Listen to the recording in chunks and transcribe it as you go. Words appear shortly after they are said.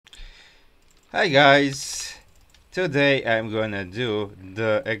Hi guys! Today I'm gonna do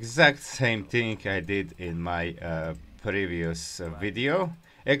the exact same thing I did in my previous video,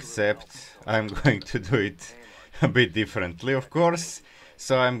 except I'm going to do it a bit differently, of course.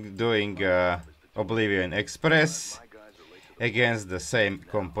 So I'm doing Oblivion Express against the same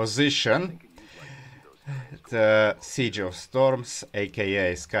composition, the Siege of Storms,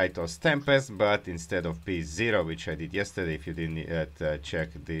 aka Skytos Tempest, but instead of P0, which I did yesterday. If you didn't yet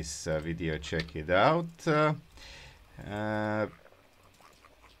check this video, check it out. Uh,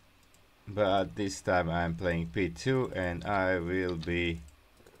 but this time I'm playing P2 and I will be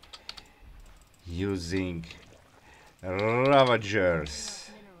using Ravagers.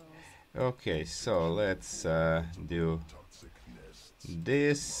 Okay, so let's do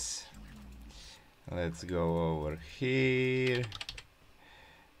this. Let's go over here.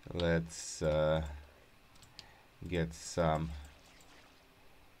 Let's get some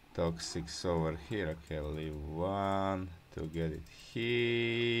toxics over here. Okay, I'll leave one to get it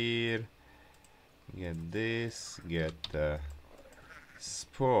here. Get this, get the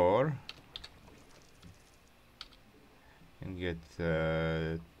spore, and get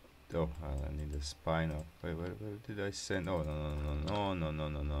oh, I need a spinal. Wait, where did I send? Oh,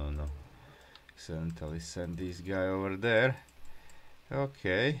 no. Accidentally send this guy over there.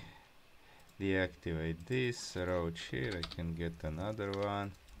 Okay, deactivate this roach here. I can get another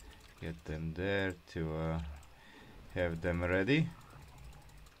one, get them there to have them ready.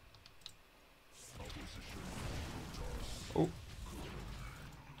 Oh,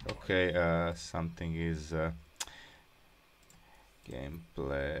 okay, something is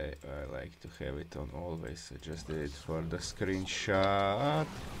gameplay. I like to have it on always. I just did it for the screenshot.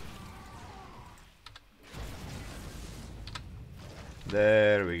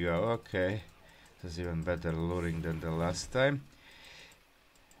 There we go. Okay, this is even better luring than the last time.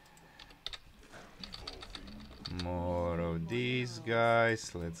 More of these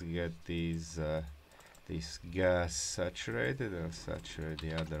guys. Let's get these this gas saturated. I'll saturate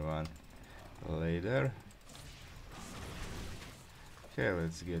the other one later. Okay,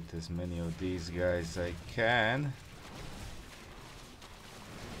 let's get as many of these guys as I can.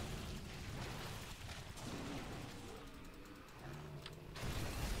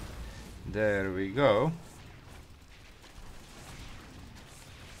 There we go.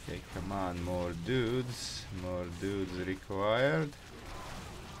 Okay, come on, more dudes. More dudes required.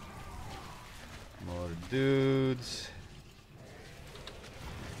 More dudes.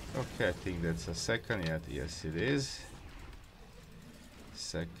 Okay, I think that's a second. Yeah, yes, it is.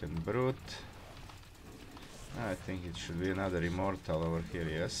 Second brute. I think it should be another immortal over here.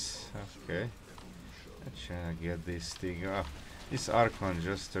 Yes. Okay. Let's try to get this thing up. This Archon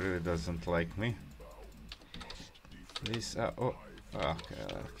just really doesn't like me. This oh, okay,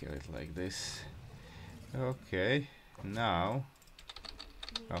 I'll kill it like this. Okay, now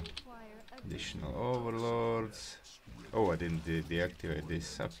additional overlords. Oh, I didn't deactivate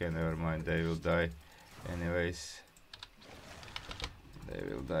this. Okay, never mind, they will die anyways.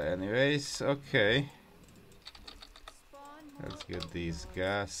 Okay, let's get these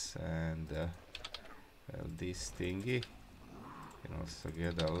gas and well, this thingy. Can also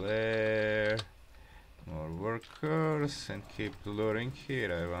get a lair, more workers, and keep luring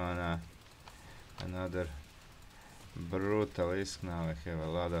here. I wanna another brutalist. Now I have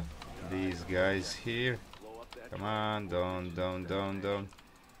a lot of these guys here. Come on, down.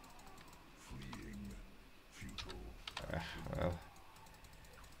 Well,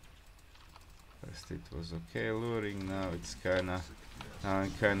 first it was okay luring, now it's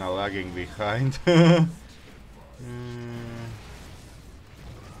I'm kinda lagging behind.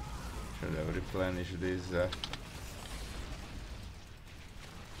 Should have replenished this.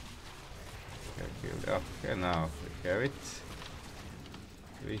 Okay, now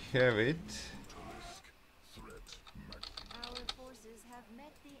we have it.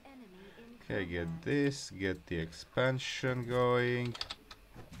 Okay, get this, get the expansion going.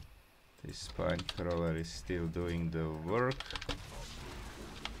 This spine crawler is still doing the work.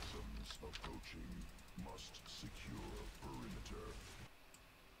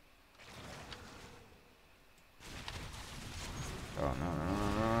 Oh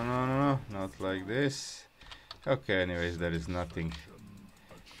no, not like this. Okay, anyways, there is nothing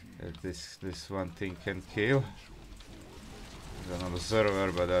that this one thing can kill. There's an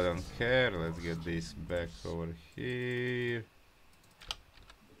observer, but I don't care. Let's get this back over here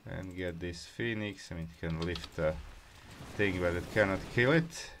and get this phoenix. I mean, it can lift a thing, but it cannot kill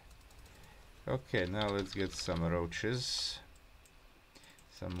it. Okay, now let's get some roaches.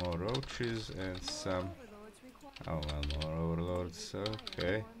 Some more roaches and some... Oh well, more overlords,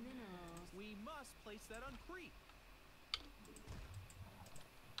 okay.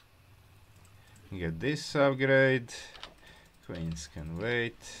 Get this upgrade. Queens can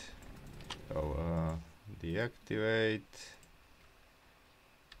wait. Oh, deactivate.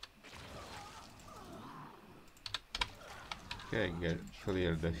 Okay,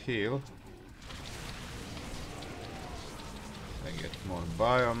 clear the hill. I get more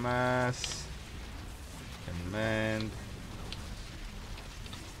biomass. Command.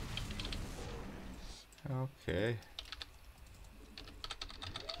 Okay.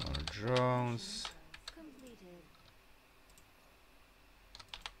 More drones.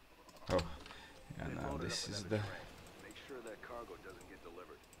 Oh, yeah, now this is the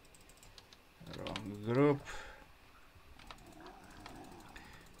wrong group.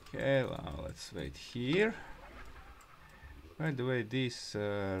 Okay, now let's wait here. By the way, these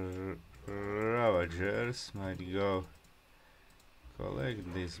Ravagers might go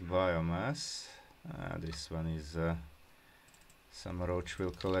collect this biomass. This one is some roach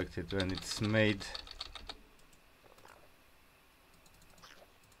will collect it when it's made.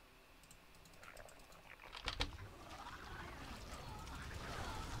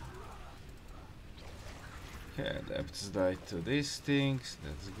 Okay, adapts die to these things,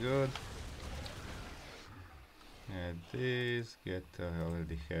 that's good. Add this, I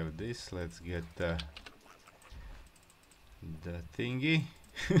already have this, let's get the thingy.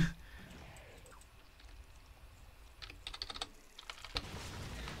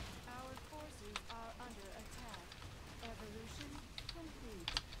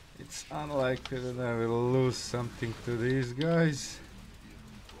 It's unlikely that I will lose something to these guys.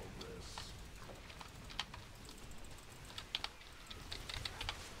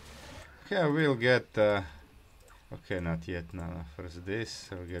 Okay, we'll get okay, not yet, no, first this,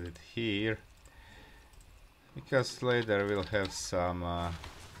 I'll get it here. Because later we'll have some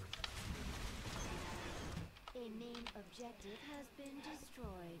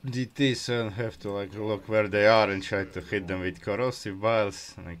DTs, so I don't have to like look where they are and try to hit them with corrosive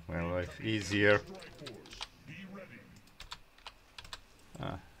biles, make my life easier.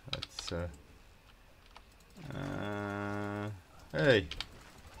 Let's hey.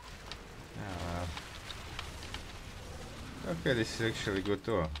 Okay, this is actually good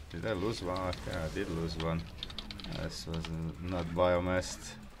too. Did I lose one? Okay, I did lose one. This was not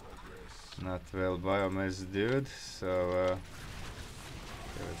biomassed. Not well biomassed, dude. So, okay,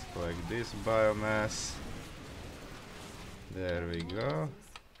 let's collect this biomass. There we go.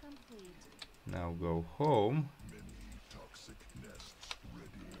 Now go home.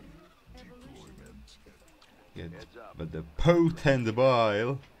 Get but the potent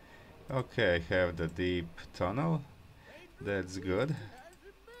bile. Okay, I have the deep tunnel. That's good.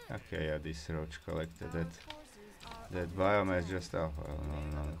 Okay, yeah, this roach collected that biomass just oh well, no,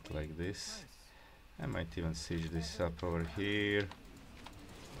 not like this. I might even siege this up over here.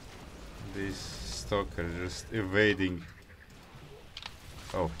 This stalker just evading.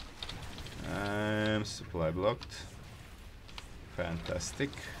 Oh, supply blocked. Fantastic.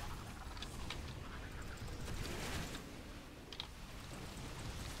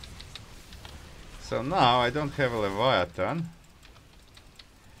 So now I don't have a Leviathan,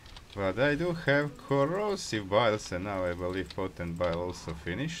 but I do have corrosive biles, and now I believe potent bile also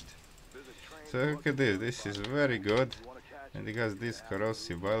finished. So look at this, this is very good, and because these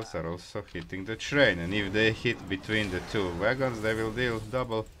corrosive biles are also hitting the train, and if they hit between the two wagons, they will deal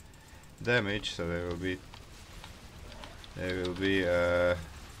double damage, so they will be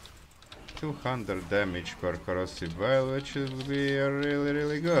 200 damage per corrosive bile, which will be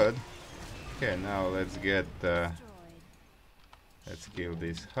really good. Okay, now let's get let's kill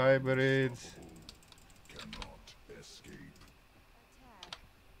these hybrids.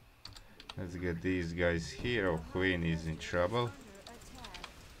 Let's get these guys here. Oh, Queen is in trouble.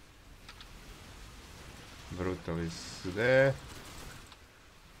 Brutal is there.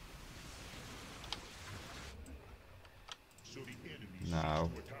 Now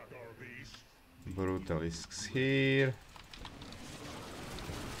Brutal is here.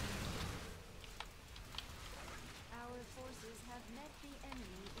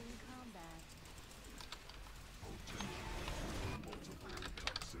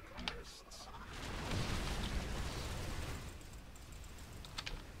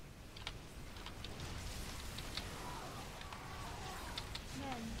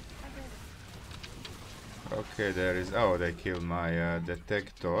 Okay, there is. Oh, they killed my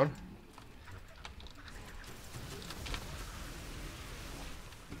detector.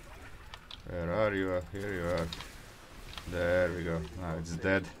 Where are you? Here you are. There we go. Now it's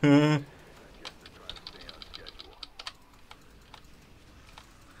dead.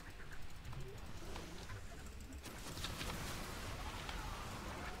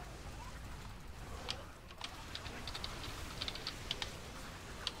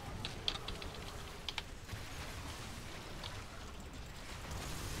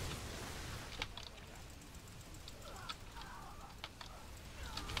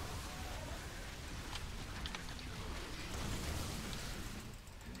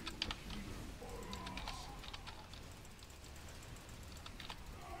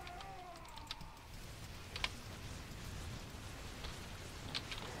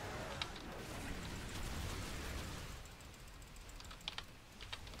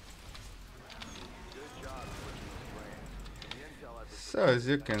 So as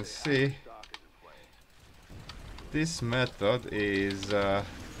you can see, this method is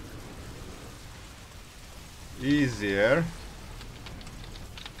easier.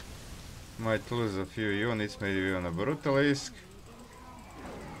 Might lose a few units, maybe on a Brutalisk.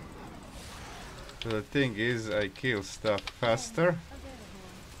 So the thing is, I kill stuff faster.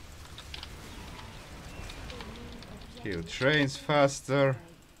 Kill trains faster.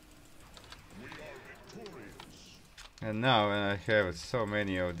 And now when I have so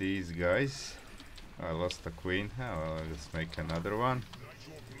many of these guys, I lost a queen. Oh well, let's make another one.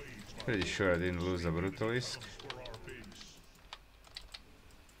 Pretty sure I didn't lose a Brutalisk.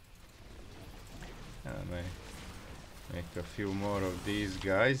 And I may make a few more of these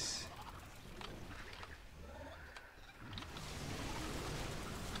guys.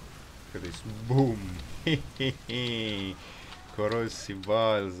 Look at this, boom! Corrosive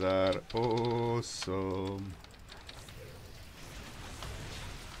vials are awesome.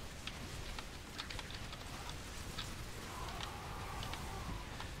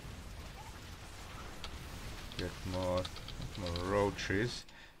 Get more roaches.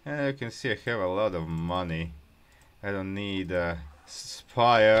 And you can see I have a lot of money. I don't need a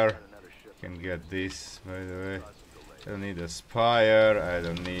spire. Can get this, by the way. I don't need a spire. I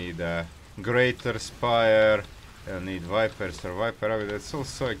don't need a greater spire. I don't need vipers or viper. I mean, that's all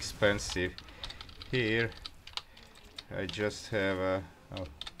so expensive. Here, I just have a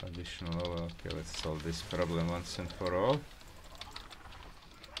additional. Oh, okay, let's solve this problem once and for all.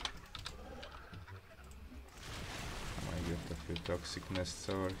 I get a few toxic nests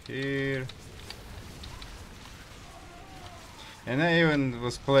over here. And I even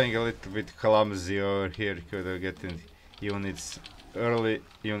was playing a little bit clumsy over here, could have gotten units, early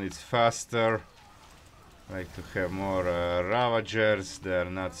units faster. Like to have more Ravagers. They're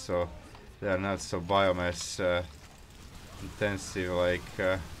not so biomass intensive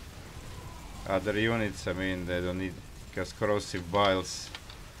like other units. I mean, they don't need, because corrosive vials.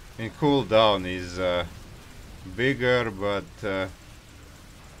 I mean, cooldown is bigger, but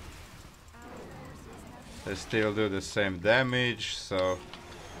they still do the same damage, so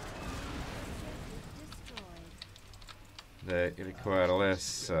they require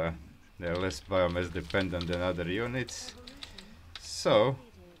less, they're less biomass dependent than other units. So,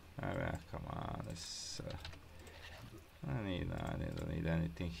 come on, I don't need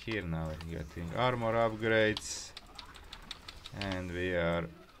anything here now. We're getting armor upgrades, and we are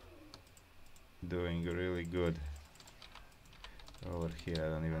doing really good. Over here, I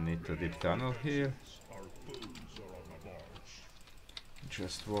don't even need to deep tunnel here.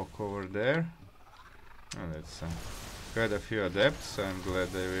 Just walk over there. And that's quite a few adepts. I'm glad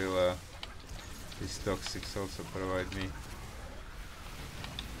they will. These toxics also provide me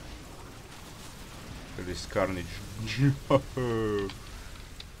for this carnage.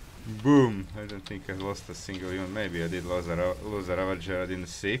 Boom! I don't think I lost a single unit. Maybe I did lose a Ravager. I didn't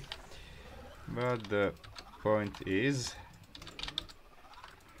see. But the point is,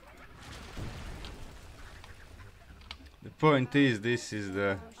 this is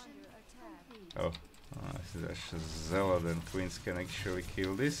the. Oh, this is actually Zealot, and queens can actually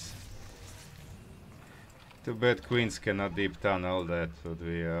kill this. Too bad queens cannot deep tunnel. That would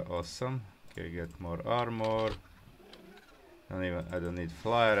be awesome. Okay, get more armor. I don't need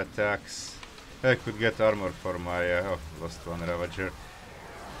flyer attacks. I could get armor for my. Oh, lost one Ravager.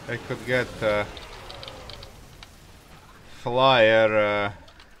 I could get flyer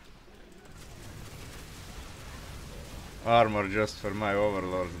armor just for my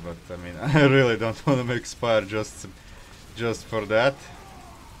overlords, but I mean, I really don't want to make spire just for that.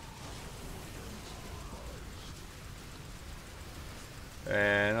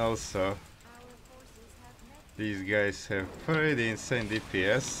 And also, these guys have pretty insane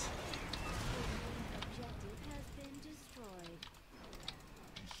DPS.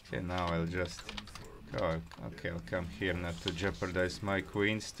 Okay, now I'll just. Oh, okay, I'll come here not to jeopardize my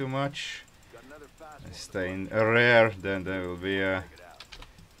queens too much. I stay in rare, then there will be a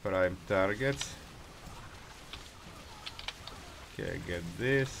prime target. Okay, I get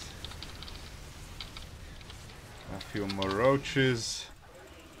this. A few more roaches.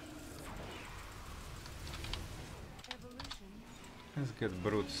 Let's get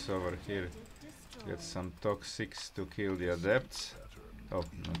brutes over here. Get some toxics to kill the adepts. Oh,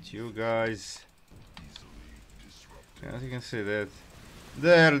 not you guys. As you can see that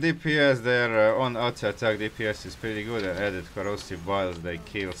their DPS, their on auto attack DPS is pretty good, and added corrosive vials, they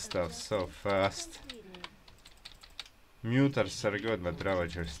kill stuff so fast. Mutars are good, but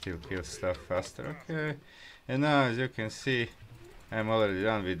Ravagers still kill stuff faster. Okay, and now as you can see, I'm already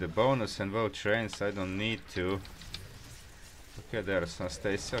done with the bonus and bow trains. I don't need to Okay, there are some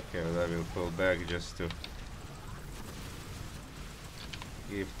stays. Okay, but I will pull back just to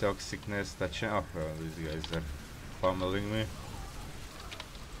give toxicness a chance. Oh, well, these guys are pummeling me.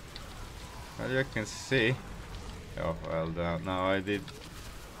 Well, you can see. Oh, well, now I did.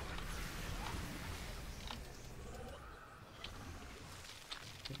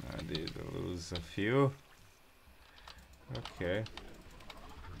 I did lose a few. Okay.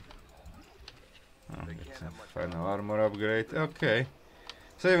 Oh, that's a final armor upgrade. Okay.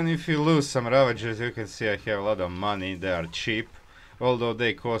 So even if you lose some Ravagers, you can see I have a lot of money. They are cheap. Although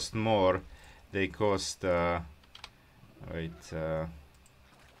they cost more. They cost... wait...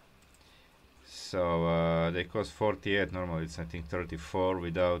 so they cost 48. Normally it's I think 34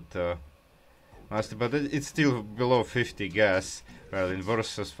 without... master, but it's still below 50 gas. Well, in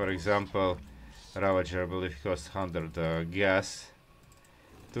Versus, for example, Ravager I believe costs 100 gas.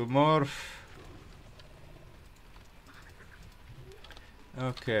 To morph...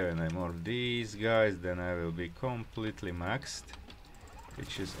 Okay, when I morph these guys, then I will be completely maxed,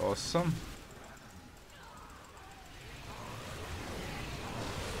 which is awesome.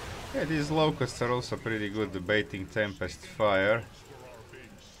 Yeah, these locusts are also pretty good debating Tempest Fire.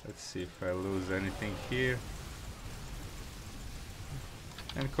 Let's see if I lose anything here.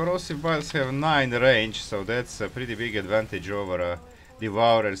 And Corrosive Biles have 9 range, so that's a pretty big advantage over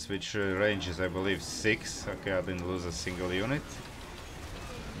Devourers, which range is I believe 6. Okay, I didn't lose a single unit.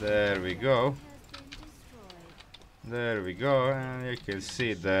 There we go. There we go, and you can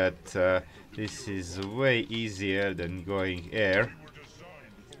see that this is way easier than going air.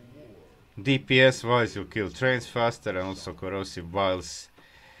 DPS wise you kill trains faster, and also corrosive vials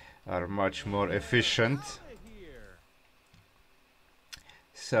are much more efficient.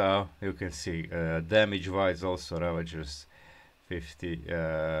 So you can see damage wise also Ravagers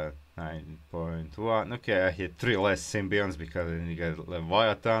 59.1. Okay, I hit 3 less symbionts because I didn't get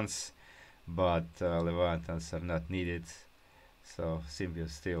Leviathans, but Leviathans are not needed, so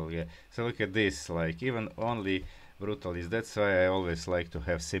symbionts still, yeah. So look at this, like even only Brutalist. That's why I always like to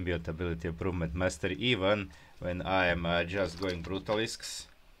have symbiote ability improvement mastery, even when I am just going Brutalisks.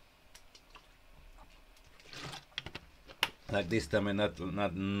 Like this time I not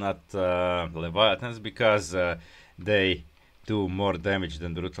Leviathans, because they do more damage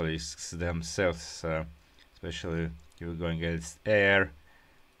than Brutalisks themselves, especially if you're going against air,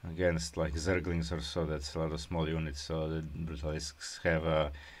 against like Zerglings or so. That's a lot of small units, so the Brutalisks have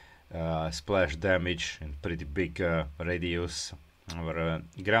a splash damage and pretty big radius over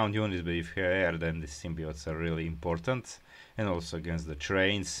ground units, but if you have air, then the symbiotes are really important, and also against the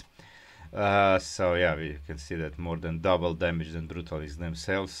trains. So yeah, we can see that more than double damage than Brutalists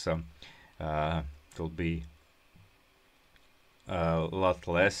themselves, so it will be a lot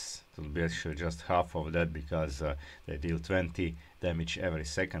less. It will be actually just half of that, because they deal 20 damage every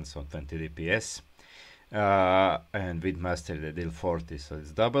second, so 20 DPS. And with Mastery they deal 40, so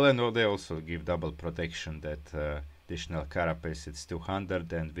it's double, and they also give double protection. That additional carapace it's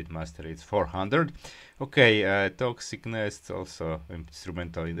 200, and with Mastery it's 400. Okay, Toxic Nest also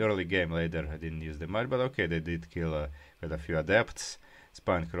instrumental in the early game. Later I didn't use them much, but okay, they did kill quite a few adepts.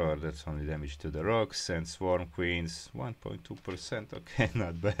 Spinecrawler, that's only damage to the rocks, and Swarm Queens 1.2%. Okay,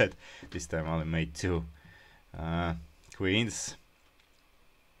 not bad. This time I only made 2 queens,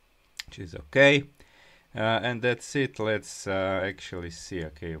 which is okay. And that's it. Let's actually see.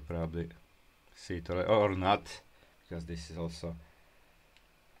 Okay, you probably see it or not, because this is also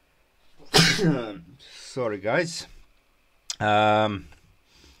sorry guys,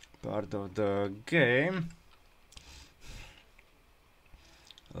 part of the game.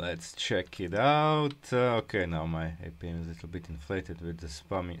 Let's check it out. Okay, now my APM is a little bit inflated with the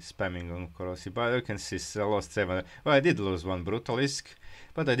spamming on corrosive, but you can see I lost 7. Well, I did lose 1 Brutalisk,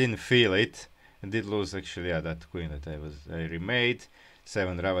 but I didn't feel it. I did lose actually, yeah, that queen that I remade.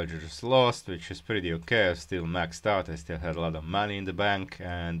 7 Ravagers lost, which is pretty okay. I still maxed out. I still had a lot of money in the bank,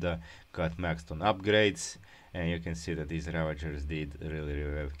 and got maxed on upgrades. And you can see that these Ravagers did really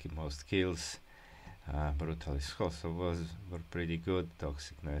well, most kills. Brutalists also were pretty good.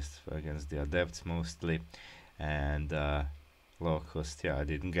 Toxic Nest against the adepts mostly, and Locust, yeah, I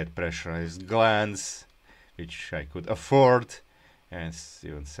didn't get pressurized glands, which I could afford, and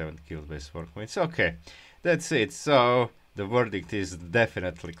even 7 kills by Swarm Queens. Okay, that's it. So the verdict is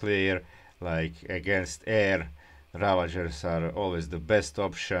definitely clear. Like against air, Ravagers are always the best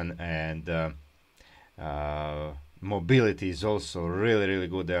option, and mobility is also really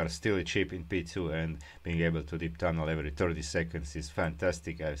good. They are still cheap in P2, and being able to deep tunnel every 30 seconds is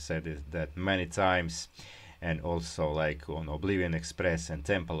fantastic. I've said that many times, and also like on Oblivion Express and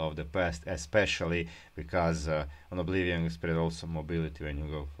Temple of the Past, especially because on Oblivion Express also mobility when you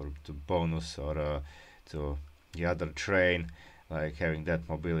go for to bonus or to the other train, like having that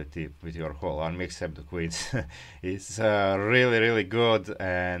mobility with your whole army except the queens is really good.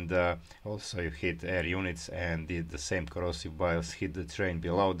 And also you hit air units and the same corrosive biles hit the train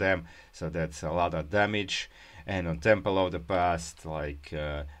below them, so that's a lot of damage. And on Temple of the Past, like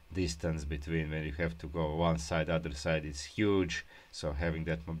distance between when you have to go one side other side is huge, so having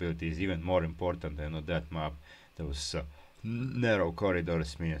that mobility is even more important. And on that map those narrow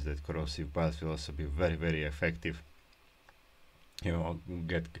corridors means that corrosive biles will also be very effective. You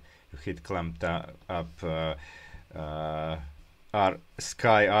hit clamped up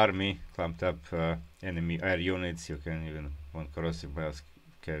sky army, clamped up enemy air units. You can even, one corrosive biles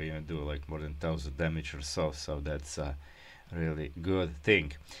can even do like more than 1000 damage or so, so that's a really good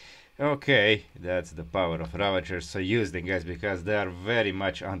thing. Okay, that's the power of Ravagers. So use them, guys, because they are very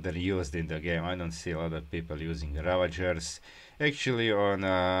much underused in the game. I don't see a lot of people using Ravagers. Actually, on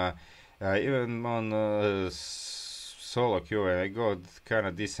even on solo queue, I got kind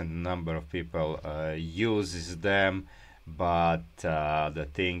of decent number of people uses them, but the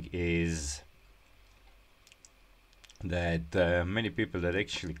thing is that many people that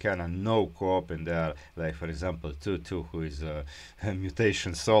actually kind of know co-op, and they are like, for example, Tutu, who is a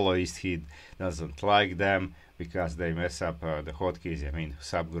mutation soloist, he doesn't like them because they mess up the hotkeys. I mean,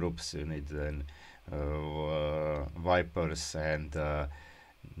 subgroups, you need Vipers, and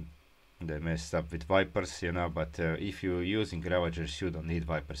they messed up with Vipers, you know. But if you're using Ravagers, you don't need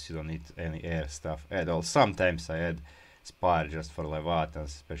Vipers, you don't need any air stuff at all. Sometimes I add Spire just for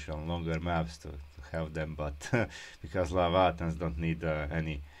Leviathans, especially on longer maps, to have them, but because Leviathans don't need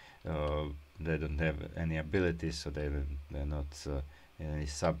any, they don't have any abilities, so they're not any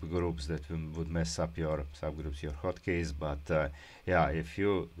subgroups that would mess up your subgroups, your hotkeys. But yeah, if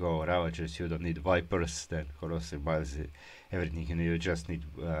you go Ravagers, you don't need Vipers, then Corrosive Biles, everything you just need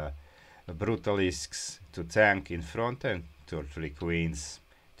Brutalisks to tank in front, and 2 or 3 queens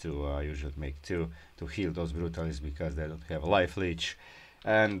to usually make 2 to heal those Brutalisks because they don't have life leech.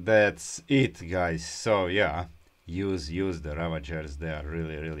 And that's it, guys. So yeah, use the Ravagers, they are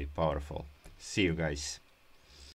really powerful. See you guys.